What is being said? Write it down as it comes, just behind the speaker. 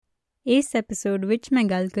ਇਸ ਐਪੀਸੋਡ ਵਿੱਚ ਮੈਂ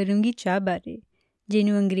ਗੱਲ ਕਰੂੰਗੀ ਚਾਹ ਬਾਰੇ,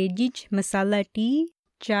 ਜਿਹਨੂੰ ਅੰਗਰੇਜ਼ੀ 'ਚ ਮਸਾਲਾ ਟੀ,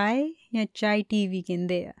 ਚਾਏ ਜਾਂ ਚਾਏ ਟੀ ਵੀ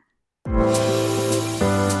ਕਹਿੰਦੇ ਆ।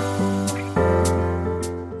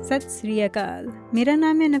 ਸਤਿ ਸ੍ਰੀ ਅਕਾਲ, ਮੇਰਾ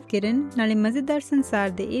ਨਾਮ ਹੈ ਨਵਕਿਰਨ, ਨਾਲੇ ਮਜ਼ੇਦਾਰ ਸੰਸਾਰ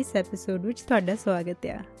ਦੇ ਇਸ ਐਪੀਸੋਡ ਵਿੱਚ ਤੁਹਾਡਾ ਸਵਾਗਤ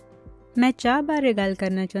ਆ। ਮੈਂ ਚਾਹ ਬਾਰੇ ਗੱਲ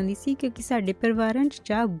ਕਰਨਾ ਚਾਹੁੰਦੀ ਸੀ ਕਿਉਂਕਿ ਸਾਡੇ ਪਰਿਵਾਰਾਂ 'ਚ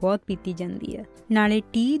ਚਾਹ ਬਹੁਤ ਪੀਤੀ ਜਾਂਦੀ ਆ, ਨਾਲੇ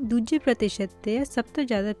ਟੀ ਦੂਜੇ ਪ੍ਰਤੀਸ਼ਤ 'ਤੇ ਆ ਸਭ ਤੋਂ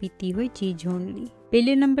ਜ਼ਿਆਦਾ ਪੀਤੀ ਹੋਈ ਚੀਜ਼ ਹੋਣ ਲਈ।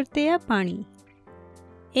 ਪਹਿਲੇ ਨੰਬਰ 'ਤੇ ਆ ਪਾਣੀ।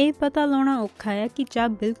 ਇਹ ਪਤਾ ਲਾਉਣਾ ਔਖਾ ਹੈ ਕਿ ਚਾਹ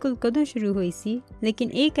ਬਿਲਕੁਲ ਕਦੋਂ ਸ਼ੁਰੂ ਹੋਈ ਸੀ,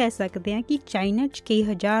 ਲੇਕਿਨ ਇਹ ਕਹਿ ਸਕਦੇ ਹਾਂ ਕਿ ਚਾਈਨਾ 'ਚ ਕਈ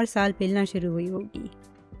ਹਜ਼ਾਰ ਸਾਲ ਪਹਿਲਾਂ ਸ਼ੁਰੂ ਹੋਈ ਹੋਗੀ।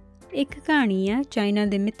 ਇੱਕ ਕਹਾਣੀ ਆ ਚਾਈਨਾ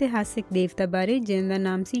ਦੇ ਮਿਥਿਹਾਸਿਕ ਦੇਵਤਾ ਬਾਰੇ ਜਿਹਨਾਂ ਦਾ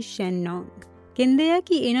ਨਾਮ ਸੀ ਸ਼ੈਨਨੋਂਗ। ਕਹਿੰਦੇ ਆ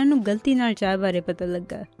ਕਿ ਇਹਨਾਂ ਨੂੰ ਗਲਤੀ ਨਾਲ ਚਾਹ ਬਾਰੇ ਪਤਾ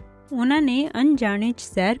ਲੱਗਾ। ਉਹਨਾਂ ਨੇ ਅਣਜਾਣੇ 'ਚ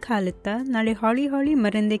ਜ਼ਹਿਰ ਖਾ ਲਿੱਤਾ, ਨਾਲੇ ਹੌਲੀ-ਹੌਲੀ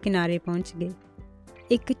ਮਰਨ ਦੇ ਕਿਨਾਰੇ ਪਹੁੰਚ ਗਏ।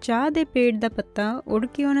 ਇੱਕ ਚਾਹ ਦੇ ਪੇੜ ਦਾ ਪੱਤਾ ਉੜ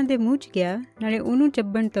ਕੇ ਉਹਨਾਂ ਦੇ ਮੂੰਹ 'ਚ ਗਿਆ, ਨਾਲੇ ਉਹਨੂੰ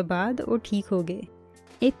ਚੱਬਣ ਤੋਂ ਬਾਅਦ ਉਹ ਠੀਕ ਹੋ ਗਏ।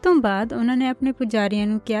 ਇਸ ਤੋਂ ਬਾਅਦ ਉਹਨਾਂ ਨੇ ਆਪਣੇ ਪੁਜਾਰੀਆਂ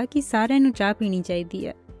ਨੂੰ ਕਿਹਾ ਕਿ ਸਾਰਿਆਂ ਨੂੰ ਚਾਹ ਪੀਣੀ ਚਾਹੀਦੀ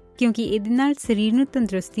ਆ, ਕਿਉਂਕਿ ਇਹਦੇ ਨਾਲ ਸਰੀਰ ਨੂੰ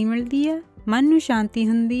ਤੰਦਰੁਸਤੀ ਮਿਲਦੀ ਆ, ਮਨ ਨੂੰ ਸ਼ਾਂਤੀ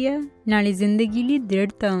ਹੁੰਦੀ ਆ, ਨਾਲੇ ਜ਼ਿੰਦਗੀ ਲਈ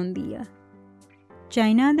ਦ੍ਰਿੜਤਾ ਆਉਂਦੀ ਆ।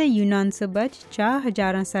 ਚਾਈਨਾ ਦੇ ਯੂਨਾਨ ਸੂਬਾ 'ਚ ਚਾਹ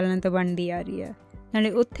ਹਜ਼ਾਰਾਂ ਸਾਲਾਂ ਤੋਂ ਬਣਦੀ ਆ ਰਹੀ ਆ, ਨਾਲੇ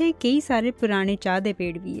ਉੱਥੇ ਕਈ ਸਾਰੇ ਪੁਰਾਣੇ ਚਾਹ ਦੇ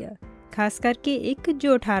ਪੇੜ ਵੀ ਆ, ਖਾਸ ਕਰਕੇ ਇੱਕ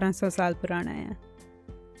ਜੋ 1800 ਸਾਲ ਪੁਰਾਣਾ ਆ।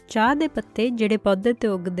 ਚਾਹ ਦੇ ਪੱਤੇ ਜਿਹੜੇ ਪੌਦੇ 'ਤੇ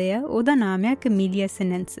ਉੱਗਦੇ ਆ ਉਹਦਾ ਨਾਮ ਹੈ ਕੈਮੀਲੀਆ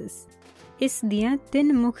ਸਿਨੈਂਸਿਸ। ਇਸ ਦੀਆਂ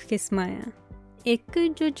 3 ਮੁੱਖ ਕਿਸਮਾਂ ਆ। ਇੱਕ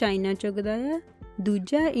ਜੋ ਚਾਈਨਾ 'ਚ ਉੱਗਦਾ ਆ,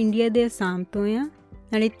 ਦੂਜਾ ਇੰਡੀਆ ਦੇ ਅਸਾਮ ਤੋਂ ਆ,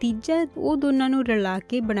 ਨਾਲੇ ਤੀਜਾ ਉਹ ਦੋਨਾਂ ਨੂੰ ਰਲਾ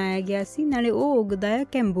ਕੇ ਬਣਾਇਆ ਗਿਆ ਸੀ, ਨਾਲੇ ਉਹ ਉੱਗਦਾ ਆ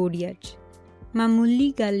ਕੈਂਬੋਡੀਆ 'ਚ।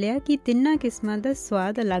 ਮਾਮੂਲੀ ਗੱਲ ਆ ਕਿ ਤਿੰਨਾਂ ਕਿਸਮਾਂ ਦਾ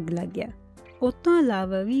ਸਵਾਦ ਅਲੱਗ-ਅਲੱਗ ਆ। ਉਸ ਤੋਂ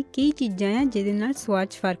ਇਲਾਵਾ ਵੀ ਕਈ ਚੀਜ਼ਾਂ ਆ ਜਿਹਦੇ ਨਾਲ ਸਵਾਦ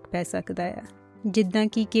 'ਚ ਫਰਕ ਪੈ ਸਕਦਾ ਆ, ਜਿੱਦਾਂ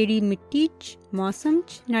ਕਿ ਕਿਹੜੀ ਮਿੱਟੀ 'ਚ, ਮੌਸਮ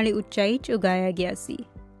 'ਚ, ਨਾਲੇ ਉਚਾਈ 'ਚ ਉਗਾਇਆ ਗਿਆ ਸੀ।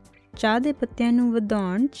 ਚਾਹ ਦੇ ਪੱਤਿਆਂ ਨੂੰ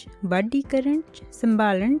ਵਧਾਉਣ 'ਚ, ਵਾਢੀ ਕਰਨ 'ਚ,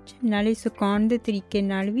 ਸੰਭਾਲਣ 'ਚ, ਨਾਲੇ ਸੁਕਾਉਣ ਦੇ ਤਰੀਕੇ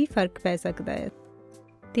ਨਾਲ ਵੀ ਫਰਕ ਪੈ ਸਕਦਾ ਹੈ।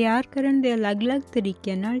 ਤਿਆਰ ਕਰਨ ਦੇ ਅਲੱਗ-ਅਲੱਗ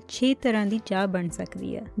ਤਰੀਕਿਆਂ ਨਾਲ 6 ਤਰ੍ਹਾਂ ਦੀ ਚਾਹ ਬਣ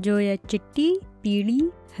ਸਕਦੀ ਹੈ, ਜੋ ਹੈ ਚਿੱਟੀ, ਪੀਲੀ,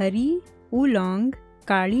 ਹਰੀ, ਊਲੋਂਗ,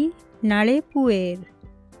 ਕਾਲੀ, ਨਾਲੇ ਪੁਏਰ।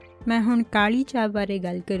 ਮੈਂ ਹੁਣ ਕਾਲੀ ਚਾਹ ਬਾਰੇ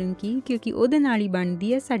ਗੱਲ ਕਰੂੰਗੀ ਕਿਉਂਕਿ ਉਹਦੇ ਨਾਲ ਹੀ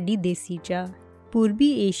ਬਣਦੀ ਹੈ ਸਾਡੀ ਦੇਸੀ ਚਾਹ। ਪੂਰਬੀ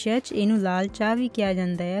ਏਸ਼ੀਆ 'ਚ ਇਹਨੂੰ ਲਾਲ ਚਾਹ ਵੀ ਕਿਹਾ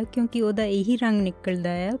ਜਾਂਦਾ ਹੈ ਕਿਉਂਕਿ ਉਹਦਾ ਇਹੀ ਰੰਗ ਨਿਕਲਦਾ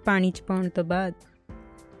ਹੈ ਪਾਣੀ 'ਚ ਪਾਉਣ ਤੋਂ ਬਾਅਦ।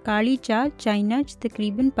 ਕਾਲੀ ਚਾਹ ਚਾਈਨਾ 'ਚ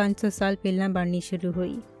ਤਕਰੀਬਨ 500 ਸਾਲ ਪਹਿਲਾਂ ਬਣਨੀ ਸ਼ੁਰੂ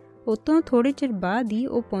ਹੋਈ। ਉਤੋਂ ਥੋੜ੍ਹੇ ਚਿਰ ਬਾਅਦ ਹੀ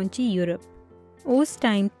ਉਹ ਪਹੁੰਚੀ ਯੂਰਪ। ਉਸ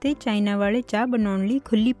ਟਾਈਮ 'ਤੇ ਚਾਈਨਾ ਵਾਲੇ ਚਾਹ ਬਣਾਉਣ ਲਈ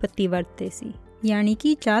ਖੁੱਲ੍ਹੀ ਪੱਤੀ ਵਰਤਦੇ ਸੀ, ਯਾਨੀ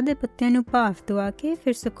ਕਿ ਚਾਹ ਦੇ ਪੱਤਿਆਂ ਨੂੰ ਭਾਫ਼ ਦਵਾ ਕੇ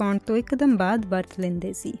ਫਿਰ ਸੁਕਾਉਣ ਤੋਂ ਇੱਕਦਮ ਬਾਅਦ ਵਰਤ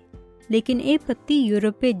ਲੈਂਦੇ ਸੀ। ਲੇਕਿਨ ਇਹ ਪੱਤੀ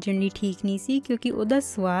ਯੂਰਪ ਭੇਜਣ ਲਈ ਠੀਕ ਨਹੀਂ ਸੀ ਕਿਉਂਕਿ ਉਹਦਾ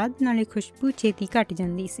ਸਵਾਦ ਨਾਲੇ ਖੁਸ਼ਬੂ ਛੇਤੀ ਘੱਟ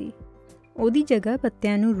ਜਾਂਦੀ ਸੀ। ਉਹਦੀ ਜਗ੍ਹਾ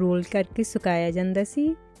ਪੱਤਿਆਂ ਨੂੰ ਰੋਲ ਕਰਕੇ ਸੁਕਾਇਆ ਜਾਂਦਾ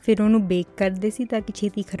ਸੀ, ਫਿਰ ਉਹਨੂੰ ਬੇਕ ਕਰਦੇ ਸੀ ਤਾਂ ਕਿ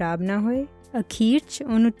ਛੇਤੀ ਖਰਾਬ ਨਾ ਹੋਏ। ਅਖੀਰ 'ਚ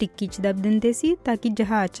ਉਹਨੂੰ ਟਿੱਕੀ 'ਚ ਦੱਬ ਦਿੰਦੇ ਸੀ ਤਾਂ ਕਿ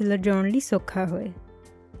ਜਹਾਜ਼ 'ਚ ਲਿਜਾਉਣ ਲਈ ਸੌਖਾ ਹੋਏ।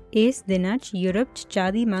 ਇਸ ਦਿਨਾਂ 'ਚ ਯੂਰਪ 'ਚ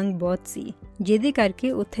ਚਾਹ ਦੀ ਮੰਗ ਬਹੁਤ ਸੀ, ਜਿਹਦੇ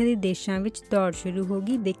ਕਰਕੇ ਉੱਥੇ ਦੇ ਦੇਸ਼ਾਂ ਵਿੱਚ ਦੌੜ ਸ਼ੁਰੂ ਹੋ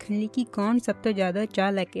ਗਈ ਦੇਖਣ ਲਈ ਕਿ ਕੌਣ ਸਭ ਤੋਂ ਜ਼ਿਆਦਾ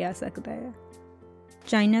ਚਾਹ ਲੈ ਕੇ ਆ ਸਕਦਾ ਹੈ।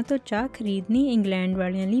 ਚਾਈਨਾ ਤੋਂ ਚਾਹ ਖਰੀਦਣੀ ਇੰਗਲੈਂਡ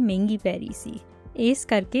ਵਾਲਿਆਂ ਲਈ ਮਹਿੰਗੀ ਪੈ ਰਹੀ ਸੀ। ਇਸ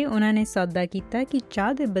ਕਰਕੇ ਉਹਨਾਂ ਨੇ ਸੌਦਾ ਕੀਤਾ ਕਿ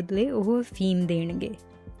ਚਾਹ ਦੇ ਬਦਲੇ ਉਹ ਅਫੀਮ ਦੇਣਗੇ।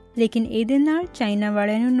 ਲੇਕਿਨ ਇਹਦੇ ਨਾਲ ਚਾਈਨਾ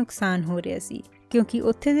ਵਾਲਿਆਂ ਨੂੰ ਨੁਕਸਾਨ ਹੋ ਰਿਹਾ ਸੀ ਕਿਉਂਕਿ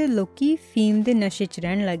ਉੱਥੇ ਦੇ ਲੋਕੀ ਅਫੀਮ ਦੇ ਨਸ਼ੇ 'ਚ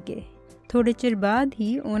ਰਹਿਣ ਲੱਗ ਗਏ। ਥੋੜ੍ਹੇ ਚਿਰ ਬਾਅਦ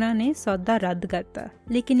ਹੀ ਉਹਨਾਂ ਨੇ ਸੌਦਾ ਰੱਦ ਕਰਤਾ,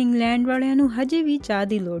 ਲੇਕਿਨ ਇੰਗਲੈਂਡ ਵਾਲਿਆਂ ਨੂੰ ਹਜੇ ਵੀ ਚਾਹ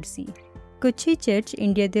ਦੀ ਲੋੜ ਸੀ। ਕੁਛ ਹੀ ਚਿਰ 'ਚ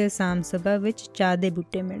ਇੰਡੀਆ ਦੇ ਅਸਾਮ ਸੂਬਾ ਵਿੱਚ ਚਾਹ ਦੇ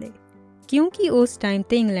ਬੂਟੇ ਮਿਲੇ। ਕਿਉਂਕਿ ਉਸ ਟਾਈਮ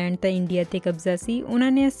 'ਤੇ ਇੰਗਲੈਂਡ ਤਾਂ ਇੰਡੀਆ 'ਤੇ ਕਬਜ਼ਾ ਸੀ,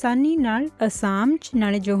 ਉਹਨਾਂ ਨੇ ਆਸਾਨੀ ਨਾਲ ਅਸਾਮ 'ਚ,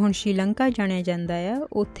 ਨਾਲੇ ਜੋ ਹੁਣ ਸ਼੍ਰੀਲੰਕਾ ਜਾਣਿਆ ਜਾਂਦਾ ਆ,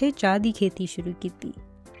 ਉੱਥੇ ਚਾਹ ਦੀ ਖੇਤੀ ਸ਼ੁਰੂ ਕੀਤੀ।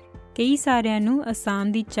 ਕਈ ਸਾਰਿਆਂ ਨੂੰ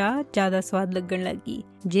ਅਸਾਮ ਦੀ ਚਾਹ ਜ਼ਿਆਦਾ ਸਵਾਦ ਲੱਗਣ ਲੱਗੀ,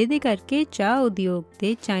 ਜਿਹਦੇ ਕਰਕੇ ਚਾਹ ਉਦਯੋਗ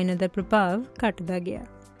 'ਤੇ ਚਾਈਨਾ ਦਾ ਪ੍ਰਭਾਵ ਘਟਦਾ ਗਿਆ।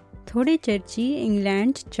 ਥੋੜ੍ਹੇ ਚਿਰ 'ਚ ਹੀ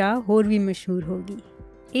ਇੰਗਲੈਂਡ 'ਚ ਚਾਹ ਹੋਰ ਵੀ ਮਸ਼ਹੂਰ ਹੋ ਗਈ।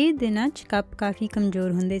 ਇਹ ਦਿਨਾਂ 'ਚ ਕੱਪ ਕਾਫੀ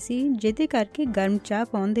ਕਮਜ਼ੋਰ ਹੁੰਦੇ ਸੀ, ਜਿਹਦੇ ਕਰਕੇ ਗਰਮ ਚਾਹ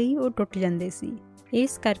ਪਾਉਂਦੇ ਹੀ ਉਹ ਟੁੱਟ ਜਾਂਦੇ ਸੀ।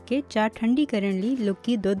 ਇਸ ਕਰਕੇ ਚਾਹ ਠੰਡੀ ਕਰਨ ਲਈ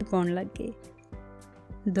ਲੋਕੀ ਦੁੱਧ ਪਾਉਣ ਲੱਗ ਗਏ।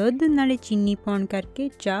 ਦੁੱਧ ਨਾਲੇ ਚੀਨੀ ਪਾਉਣ ਕਰਕੇ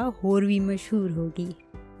ਚਾਹ ਹੋਰ ਵੀ ਮਸ਼ਹੂਰ ਹੋ ਗਈ,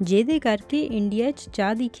 ਜਿਹਦੇ ਕਰਕੇ ਇੰਡੀਆ 'ਚ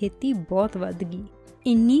ਚਾਹ ਦੀ ਖੇਤੀ ਬਹੁਤ ਵੱਧ ਗਈ,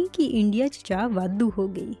 ਇੰਨੀ ਕਿ ਇੰਡੀਆ 'ਚ ਚਾਹ ਵਾਧੂ ਹੋ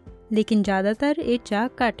ਗਈ। ਲੇਕਿਨ ਜ਼ਿਆਦਾਤਰ ਇਹ ਚਾਹ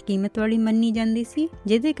ਘੱਟ ਕੀਮਤ ਵਾਲੀ ਮੰਨੀ ਜਾਂਦੀ ਸੀ,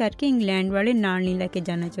 ਜਿਹਦੇ ਕਰਕੇ ਇੰਗਲੈਂਡ ਵਾਲੇ ਨਾਲ ਨਹੀਂ ਲੈ ਕੇ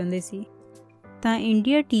ਜਾਣਾ ਚਾਹੁੰਦੇ ਸੀ। ਤਾਂ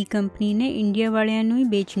ਇੰਡੀਆ ਟੀ ਕੰਪਨੀ ਨੇ ਇੰਡੀਆ ਵਾਲਿਆਂ ਨੂੰ ਹੀ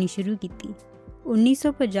ਵੇਚਣੀ ਸ਼ੁਰੂ ਕੀਤੀ।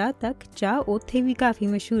 1950 ਤੱਕ ਚਾਹ ਉੱਥੇ ਵੀ ਕਾਫੀ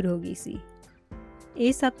ਮਸ਼ਹੂਰ ਹੋ ਗਈ ਸੀ।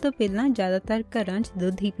 ਇਹ ਸਭ ਤੋਂ ਪਹਿਲਾਂ ਜ਼ਿਆਦਾਤਰ ਘਰਾਂ 'ਚ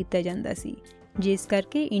ਦੁੱਧ ਹੀ ਪੀਤਾ ਜਾਂਦਾ ਸੀ, ਜਿਸ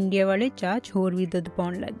ਕਰਕੇ ਇੰਡੀਆ ਵਾਲੇ ਚਾਹ 'ਚ ਹੋਰ ਵੀ ਦੁੱਧ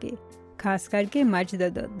ਪਾਉਣ ਲੱਗ ਗਏ, ਖਾਸ ਕਰਕੇ ਮੱਝ ਦਾ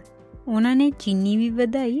ਦੁੱਧ। ਉਹਨਾਂ ਨੇ ਚੀਨੀ ਵੀ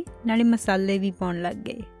ਵਧਾਈ, ਨਾਲੇ ਮਸਾਲੇ ਵੀ ਪਾਉਣ ਲੱਗ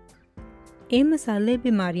ਗਏ। ਇਹ ਮਸਾਲੇ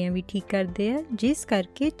ਬਿਮਾਰੀਆਂ ਵੀ ਠੀਕ ਕਰਦੇ ਆ, ਜਿਸ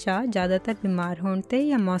ਕਰਕੇ ਚਾਹ ਜ਼ਿਆਦਾਤਰ ਬਿਮਾਰ ਹੋਣ 'ਤੇ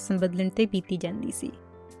ਜਾਂ ਮੌਸਮ ਬਦਲਣ 'ਤੇ ਪੀਤੀ ਜਾਂਦੀ ਸੀ।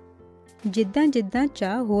 ਜਿੱਦਾਂ ਜਿੱਦਾਂ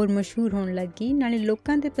ਚਾਹ ਹੋਰ ਮਸ਼ਹੂਰ ਹੋਣ ਲੱਗੀ, ਨਾਲੇ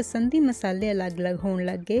ਲੋਕਾਂ ਦੇ ਪਸੰਦੀ ਮਸਾਲੇ ਅਲੱਗ-ਅਲੱਗ ਹੋਣ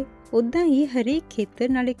ਲੱਗ ਗਏ, ਉੱਦਾਂ ਹੀ ਹਰੇਕ ਖੇਤਰ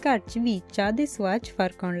ਨਾਲੇ ਘਰ 'ਚ ਵੀ ਚਾਹ ਦੇ ਸਵਾਦ 'ਚ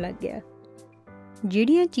ਫਰਕ ਆਉਣ ਲੱਗ ਗਿਆ।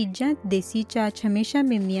 ਜਿਹੜੀਆਂ ਚੀਜ਼ਾਂ ਦੇਸੀ ਚਾਹ 'ਚ ਹਮੇਸ਼ਾ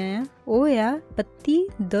ਪੈਂਦੀਆਂ ਆ ਉਹ ਆ ਪੱਤੀ,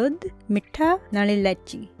 ਦੁੱਧ, ਮਿੱਠਾ ਨਾਲੇ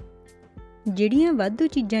ਇਲਾਇਚੀ। ਜਿਹੜੀਆਂ ਵਾਧੂ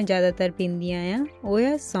ਚੀਜ਼ਾਂ ਜ਼ਿਆਦਾਤਰ ਪੈਂਦੀਆਂ ਆ ਉਹ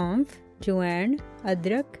ਆ ਸੌਂਫ, ਜਵੈਣ,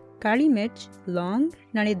 ਅਦਰਕ, ਕਾਲੀ ਮਿਰਚ, ਲੌਂਗ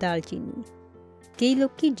ਨਾਲੇ ਦਾਲਚੀਨੀ। ਕਈ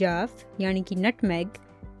ਲੋਕੀ ਜਾਫ ਯਾਨੀ ਕਿ ਨਟਮੈਗ,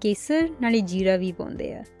 ਕੇਸਰ ਨਾਲੇ ਜੀਰਾ ਵੀ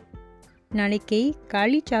ਪਾਉਂਦੇ ਆ। ਨਾਲੇ ਕਈ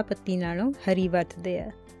ਕਾਲੀ ਚਾਹ ਪੱਤੀ ਨਾਲੋਂ ਹਰੀ ਵਰਤਦੇ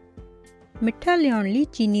ਆ। ਮਿੱਠਾ ਲਿਆਉਣ ਲਈ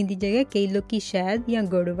ਚੀਨੀ ਦੀ ਜਗ੍ਹਾ ਕਈ ਲੋਕੀ ਸ਼ਹਿਦ ਜਾਂ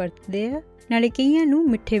ਗੁੜ ਵਰਤਦੇ ਆ। ਨਾਲੇ ਕਈਆਂ ਨੂੰ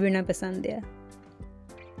ਮਿੱਠੇ ਬਿਨਾਂ ਪਸੰਦ ਆ।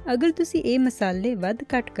 ਅਗਰ ਤੁਸੀਂ ਇਹ ਮਸਾਲੇ ਵੱਧ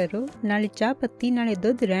ਘੱਟ ਕਰੋ, ਨਾਲੇ ਚਾਹ ਪੱਤੀ ਨਾਲੇ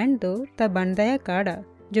ਦੁੱਧ ਰਹਿਣ ਦਿਓ ਤਾਂ ਬਣਦਾ ਆ ਕਾੜਾ,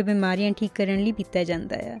 ਜੋ ਬਿਮਾਰੀਆਂ ਠੀਕ ਕਰਨ ਲਈ ਪੀਤਾ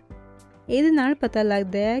ਜਾਂਦਾ ਆ। ਇਹਦੇ ਨਾਲ ਪਤਾ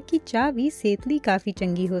ਲੱਗਦਾ ਹੈ ਕਿ ਚਾਹ ਵੀ ਸਿਹਤ ਲਈ ਕਾਫੀ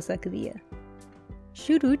ਚੰਗੀ ਹੋ ਸਕਦੀ ਹੈ।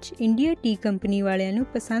 ਸ਼ੁਰੂ 'ਚ ਇੰਡੀਆ ਟੀ ਕੰਪਨੀ ਵਾਲਿਆਂ ਨੂੰ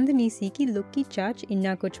ਪਸੰਦ ਨਹੀਂ ਸੀ ਕਿ ਲੋਕੀ ਚਾਹ 'ਚ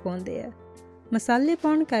ਇੰਨਾ ਕੁਝ ਪਾਉਂਦੇ ਆ। ਮਸਾਲੇ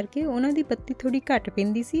ਪਾਉਣ ਕਰਕੇ ਉਹਨਾਂ ਦੀ ਪੱਤੀ ਥੋੜ੍ਹੀ ਘੱਟ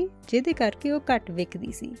ਪੈਂਦੀ ਸੀ, ਜਿਹਦੇ ਕਰਕੇ ਉਹ ਘੱਟ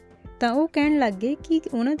ਵਿਕਦੀ ਸੀ। ਤਾਂ ਉਹ ਕਹਿਣ ਲੱਗ ਗਏ ਕਿ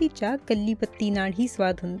ਉਹਨਾਂ ਦੀ ਚਾਹ ਇਕੱਲੀ ਪੱਤੀ ਨਾਲ ਹੀ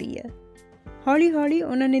ਸਵਾਦ ਹੁੰਦੀ ਹੈ। ਹੌਲੀ ਹੌਲੀ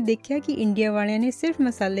ਉਹਨਾਂ ਨੇ ਦੇਖਿਆ ਕਿ ਇੰਡੀਆ ਵਾਲਿਆਂ ਨੇ ਸਿਰਫ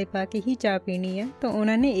ਮਸਾਲੇ ਪਾ ਕੇ ਹੀ ਚਾਹ ਪੀਣੀ ਹੈ, ਤਾਂ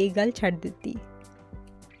ਉਹਨਾਂ ਨੇ ਇਹ ਗੱਲ ਛੱਡ ਦਿੱਤੀ।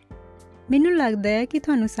 ਮੈਨੂੰ ਲੱਗਦਾ ਹੈ ਕਿ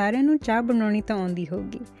ਤੁਹਾਨੂੰ ਸਾਰਿਆਂ ਨੂੰ ਚਾਹ ਬਣਾਉਣੀ ਤਾਂ ਆਉਂਦੀ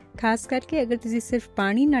ਹੋਊਗੀ, ਖਾਸ ਕਰਕੇ ਅਗਰ ਤੁਸੀਂ ਸਿਰਫ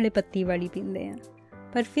ਪਾਣੀ ਨਾਲੇ ਪੱਤੀ ਵਾਲੀ ਪੀਂਦੇ ਆ।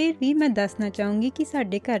 ਪਰ ਫਿਰ ਵੀ ਮੈਂ ਦੱਸਣਾ ਚਾਹੂੰਗੀ ਕਿ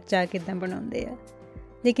ਸਾਡੇ ਘਰ ਚਾਹ ਕਿੱਦਾਂ ਬਣਾਉਂਦੇ ਆ।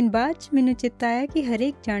 ਲੇਕਿਨ ਬਾਅਦ 'ਚ ਮੈਨੂੰ ਚੇਤਾ ਆਇਆ ਕਿ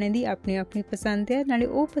ਹਰੇਕ ਜਾਣੇ ਦੀ ਆਪਣੀ ਆਪਣੀ ਪਸੰਦ ਹੈ, ਨਾਲੇ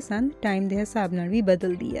ਉਹ ਪਸੰਦ ਟਾਈਮ ਦੇ ਹਿਸਾਬ ਨਾਲ ਵੀ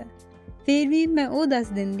ਬਦਲਦੀ ਆ। ਫਿਰ ਵੀ ਮੈਂ ਉਹ ਦੱਸ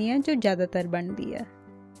ਦਿੰਦੀ ਹਾਂ ਜੋ ਜ਼ਿਆਦਾਤਰ ਬਣਦੀ ਆ।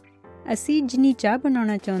 ਅਸੀਂ ਜਿੰਨੀ ਚਾਹ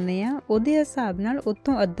ਬਣਾਉਣਾ ਚਾਹੁੰਦੇ ਹਾਂ ਉਹਦੇ ਹਿਸਾਬ ਨਾਲ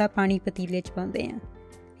ਉੱਤੋਂ ਅੱਧਾ ਪਾਣੀ ਪਤੀਲੇ 'ਚ ਪਾਉਂਦੇ ਹਾਂ।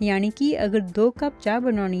 ਯਾਨੀ ਕਿ ਅਗਰ 2 ਕੱਪ ਚਾਹ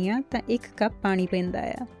ਬਣਾਉਣੀ ਆ ਤਾਂ 1 ਕੱਪ ਪਾਣੀ ਪੈਂਦਾ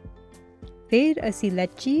ਆ। ਫਿਰ ਅਸੀਂ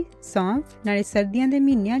ਇਲਾਇਚੀ, ਸੌਂਫ ਨਾਲੇ ਸਰਦੀਆਂ ਦੇ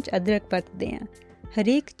ਮਹੀਨਿਆਂ 'ਚ ਅਦਰਕ ਵਰਤਦੇ ਹਾਂ।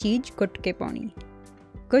 ਹਰੇਕ ਚੀਜ਼ ਕੁੱਟ ਕੇ ਪਾਉਣੀ।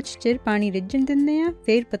 ਕੁਝ ਚਿਰ ਪਾਣੀ ਰਿੱਝਣ ਦਿੰਦੇ ਹਾਂ,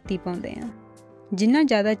 ਫਿਰ ਪੱਤੀ ਪਾਉਂਦੇ ਹਾਂ। ਜਿੰਨਾ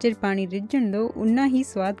ਜ਼ਿਆਦਾ ਚਿਰ ਪਾਣੀ ਰਿੱਝਣ ਦਿਓ ਉਨਾ ਹੀ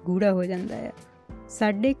ਸਵਾਦ ਗੂੜਾ ਹੋ ਜਾਂਦਾ ਹੈ।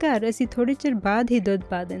 ਸਾਡੇ ਘਰ ਅਸੀਂ ਥੋੜ੍ਹੇ ਚਿਰ ਬਾਅਦ ਹੀ ਦੁੱਧ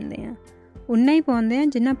ਪਾ ਦਿੰਦੇ ਹਾਂ, ਉਨਾ ਹੀ ਪਾਉਂਦੇ ਹਾਂ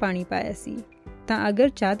ਜਿੰਨਾ ਪਾਣੀ ਪਾਇਆ ਸੀ। ਤਾਂ ਅਗਰ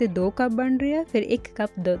ਚਾਹ ਦੇ 2 ਕੱਪ ਬਣ ਰਿਹਾ, ਫਿਰ 1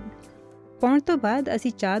 ਕੱਪ ਦੁੱਧ ਪਾਉਣ ਤੋਂ ਬਾਅਦ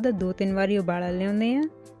ਅਸੀਂ ਚਾਹ ਦਾ 2-3 ਵਾਰੀ ਉਬਾਲਾ ਲਿਆਉਂਦੇ ਹਾਂ,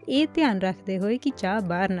 ਇਹ ਧਿਆਨ ਰੱਖਦੇ ਹੋਏ ਕਿ ਚਾਹ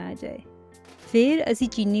ਬਾਹਰ ਨਾ ਆ ਜਾਏ। ਫਿਰ ਅਸੀਂ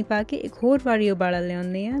ਚੀਨੀ ਪਾ ਕੇ ਇੱਕ ਹੋਰ ਵਾਰੀ ਉਬਾਲਾ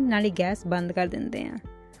ਲਿਆਉਂਦੇ ਹਾਂ, ਨਾਲੇ ਗੈਸ ਬੰਦ ਕਰ ਦਿੰਦੇ ਹਾਂ।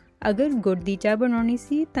 ਅਗਰ ਗੁੜ ਦੀ ਚਾਹ ਬਣਾਉਣੀ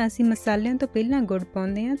ਸੀ ਤਾਂ ਅਸੀਂ ਮਸਾਲਿਆਂ ਤੋਂ ਪਹਿਲਾਂ ਗੁੜ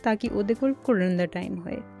ਪਾਉਂਦੇ ਹਾਂ ਤਾਂ ਕਿ ਉਹਦੇ ਕੋਲ ਘੁਲਣ ਦਾ ਟਾਈਮ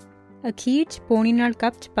ਹੋਏ। ਅਖੀਰ 'ਚ ਪੌਣੀ ਨਾਲ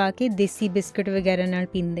ਕੱਪ 'ਚ ਪਾ ਕੇ ਦੇਸੀ ਬਿਸਕੁਟ ਵਗੈਰਾ ਨਾਲ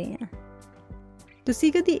ਪੀਂਦੇ ਹਾਂ।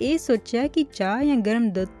 ਤੁਸੀਂ ਕਦੀ ਇਹ ਸੋਚਿਆ ਕਿ ਚਾਹ ਜਾਂ ਗਰਮ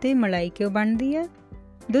ਦੁੱਧ 'ਤੇ ਮਲਾਈ ਕਿਉਂ ਬਣਦੀ ਹੈ?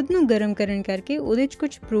 ਦੁੱਧ ਨੂੰ ਗਰਮ ਕਰਨ ਕਰਕੇ ਉਹਦੇ 'ਚ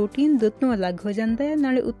ਕੁਝ ਪ੍ਰੋਟੀਨ ਦੁੱਧ ਤੋਂ ਅਲੱਗ ਹੋ ਜਾਂਦਾ ਹੈ,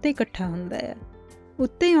 ਨਾਲੇ ਉੱਤੇ ਇਕੱਠਾ ਹੁੰਦਾ ਹੈ।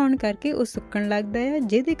 ਉੱਤੇ ਆਉਣ ਕਰਕੇ ਉਹ ਸੁੱਕਣ ਲੱਗਦਾ ਹੈ,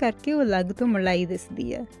 ਜਿਹਦੇ ਕਰਕੇ ਉਹ ਅਲੱਗ ਤੋਂ ਮਲਾਈ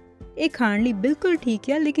ਦਿਸਦੀ ਹੈ। ਇਹ ਖਾਣ ਲਈ ਬਿਲਕੁਲ ਠੀਕ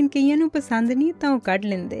ਹੈ, ਲੇਕਿਨ ਕਈਆਂ ਨੂੰ ਪਸੰਦ ਨਹੀਂ ਤਾਂ ਉਹ ਕੱਢ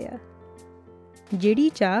ਲੈਂਦੇ ਆ। ਜਿਹੜੀ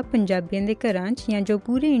ਚਾਹ ਪੰਜਾਬੀਆਂ ਦੇ ਘਰਾਂ 'ਚ ਜਾਂ ਜੋ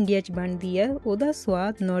ਪੂਰੇ ਇੰਡੀਆ 'ਚ ਬਣਦੀ ਹੈ, ਉਹਦਾ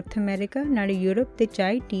ਸਵਾਦ ਨਾਰਥ ਅਮਰੀਕਾ ਨਾਲੇ ਯੂਰਪ ਦੇ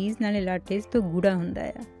ਚਾਏ ਟੀਜ਼ ਨਾਲੇ ਲਾਟੇਜ਼ ਤੋਂ ਗੂੜਾ ਹੁੰਦਾ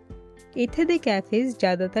ਆ। ਇੱਥੇ ਦੇ ਕੈਫੇਜ਼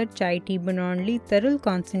ਜ਼ਿਆਦਾਤਰ ਚਾਏ ਟੀ ਬਣਾਉਣ ਲਈ ਤਰਲ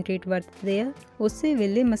ਕੌਨਸਨਟ੍ਰੇਟ ਵਰਤਦੇ ਆ, ਉਸੇ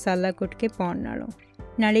ਵੇਲੇ ਮਸਾਲਾ ਕੁੱਟ ਕੇ ਪਾਉਣ ਨਾਲੋਂ।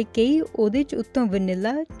 ਨਾਲੇ ਕਈ ਉਹਦੇ 'ਚ ਉੱਤੋਂ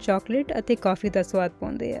ਵਨੀਲਾ, ਚਾਕਲੇਟ ਅਤੇ ਕੌਫੀ ਦਾ ਸਵਾਦ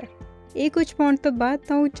ਪਾਉਂਦੇ ਆ। ਇਹ ਕੁਝ ਪਾਉਣ ਤੋਂ ਬਾਅਦ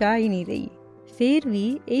ਤਾਂ ਉਹ ਚਾਹ ਹੀ ਨਹੀਂ ਰਹੀ। ਫਿਰ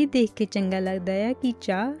ਵੀ ਇਹ ਦੇਖ ਕੇ ਚੰਗਾ ਲੱਗਦਾ ਹੈ ਕਿ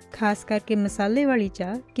ਚਾਹ, ਖਾਸ ਕਰਕੇ ਮਸਾਲੇ ਵਾਲੀ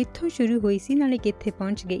ਚਾਹ, ਕਿੱਥੋਂ ਸ਼ੁਰੂ ਹੋਈ ਸੀ ਨਾਲੇ ਕਿੱਥੇ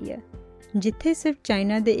ਪਹੁੰਚ ਗਈ ਹੈ। ਜਿੱਥੇ ਸਿਰਫ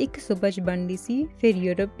ਚਾਈਨਾ ਦੇ ਇੱਕ ਸੂਬੇ 'ਚ ਬਣਦੀ ਸੀ, ਫਿਰ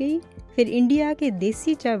ਯੂਰਪ ਗਈ, ਫਿਰ ਇੰਡੀਆ ਆ ਕੇ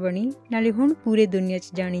ਦੇਸੀ ਚਾਹ ਬਣੀ, ਨਾਲੇ ਹੁਣ ਪੂਰੇ ਦੁਨੀਆ 'ਚ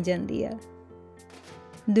ਜਾਣੀ ਜਾਂਦੀ ਆ।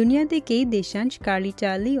 ਦੁਨੀਆ ਦੇ ਕਈ ਦੇਸ਼ਾਂ 'ਚ ਕਾਲੀ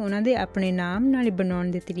ਚਾਹ ਲਈ ਉਹਨਾਂ ਦੇ ਆਪਣੇ ਨਾਮ ਨਾਲੇ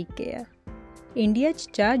ਬਣਾਉਣ ਦੇ ਤਰੀਕੇ ਆ। ਇੰਡੀਆ 'ਚ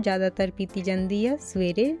ਚਾਹ ਜ਼ਿਆਦਾਤਰ ਪੀਤੀ ਜਾਂਦੀ ਆ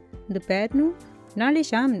ਸਵੇਰੇ, ਦੁਪਹਿਰ ਨੂੰ ਨਾਲੇ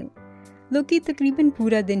ਸ਼ਾਮ ਨੂੰ। ਲੋਕੀ ਤਕਰੀਬਨ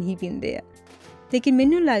ਪੂਰਾ ਦਿਨ ਹੀ ਪੀਂਦੇ ਆ। ਲੇਕਿਨ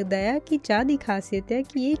ਮੈਨੂੰ ਲੱਗਦਾ ਆ ਕਿ ਚਾਹ ਦੀ ਖਾਸੀਅਤ ਹੈ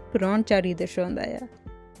ਕਿ ਇਹ ਪਰੌਣਚਾਰੀ ਦਰਸਾਉਂਦਾ ਆ।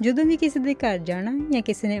 ਜਦੋਂ ਵੀ ਕਿਸੇ ਦੇ ਘਰ ਜਾਣਾ ਜਾਂ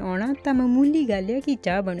ਕਿਸੇ ਨੇ ਆਉਣਾ ਤਾਂ ਮਾਮੂਲੀ ਗੱਲ ਹੈ ਕਿ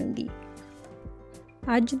ਚਾਹ ਬਣੂਗੀ।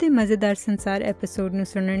 ਅੱਜ ਦੇ ਮਜ਼ੇਦਾਰ ਸੰਸਾਰ ਐਪੀਸੋਡ ਨੂੰ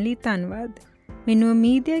ਸੁਣਨ ਲਈ ਧੰਨਵਾਦ। ਮੈਨੂੰ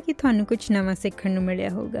ਉਮੀਦ ਹੈ ਕਿ ਤੁਹਾਨੂੰ ਕੁਝ ਨਵਾਂ ਸਿੱਖਣ ਨੂੰ ਮਿਲਿਆ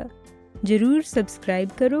ਹੋਊਗਾ। ਜ਼ਰੂਰ ਸਬਸਕ੍ਰਾਈਬ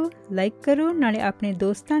ਕਰੋ, ਲਾਈਕ ਕਰੋ, ਨਾਲੇ ਆਪਣੇ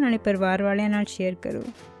ਦੋਸਤਾਂ ਨਾਲੇ ਪਰਿਵਾਰ ਵਾਲਿਆਂ ਨਾਲ ਸ਼ੇਅਰ ਕਰੋ।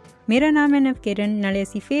 ਮੇਰਾ ਨਾਮ ਹੈ ਨਵਕਿਰਨ, ਨਾਲੇ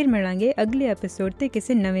ਅਸੀਂ ਫੇਰ ਮਿਲਾਂਗੇ ਅਗਲੇ ਐਪੀਸੋਡ 'ਤੇ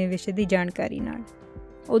ਕਿਸੇ ਨਵੇਂ ਵਿਸ਼ੇ ਦੀ ਜਾਣਕਾਰੀ ਨਾਲ।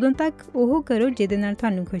 ਉਦੋਂ ਤੱਕ ਉਹ ਕਰੋ ਜਿਹਦੇ ਨਾਲ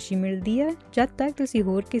ਤੁਹਾਨੂੰ ਖੁਸ਼ੀ ਮਿਲਦੀ ਹੈ, ਜਦ ਤੱਕ ਤੁਸੀਂ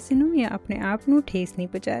ਹੋਰ ਕਿਸੇ ਨੂੰ ਜਾਂ ਆਪਣੇ ਆਪ ਨੂੰ ਠੇਸ ਨਹੀਂ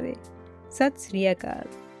ਪਹੁੰਚਾ ਰਹੇ। ਸਤਿ ਸ੍ਰੀ ਅਕਾਲ।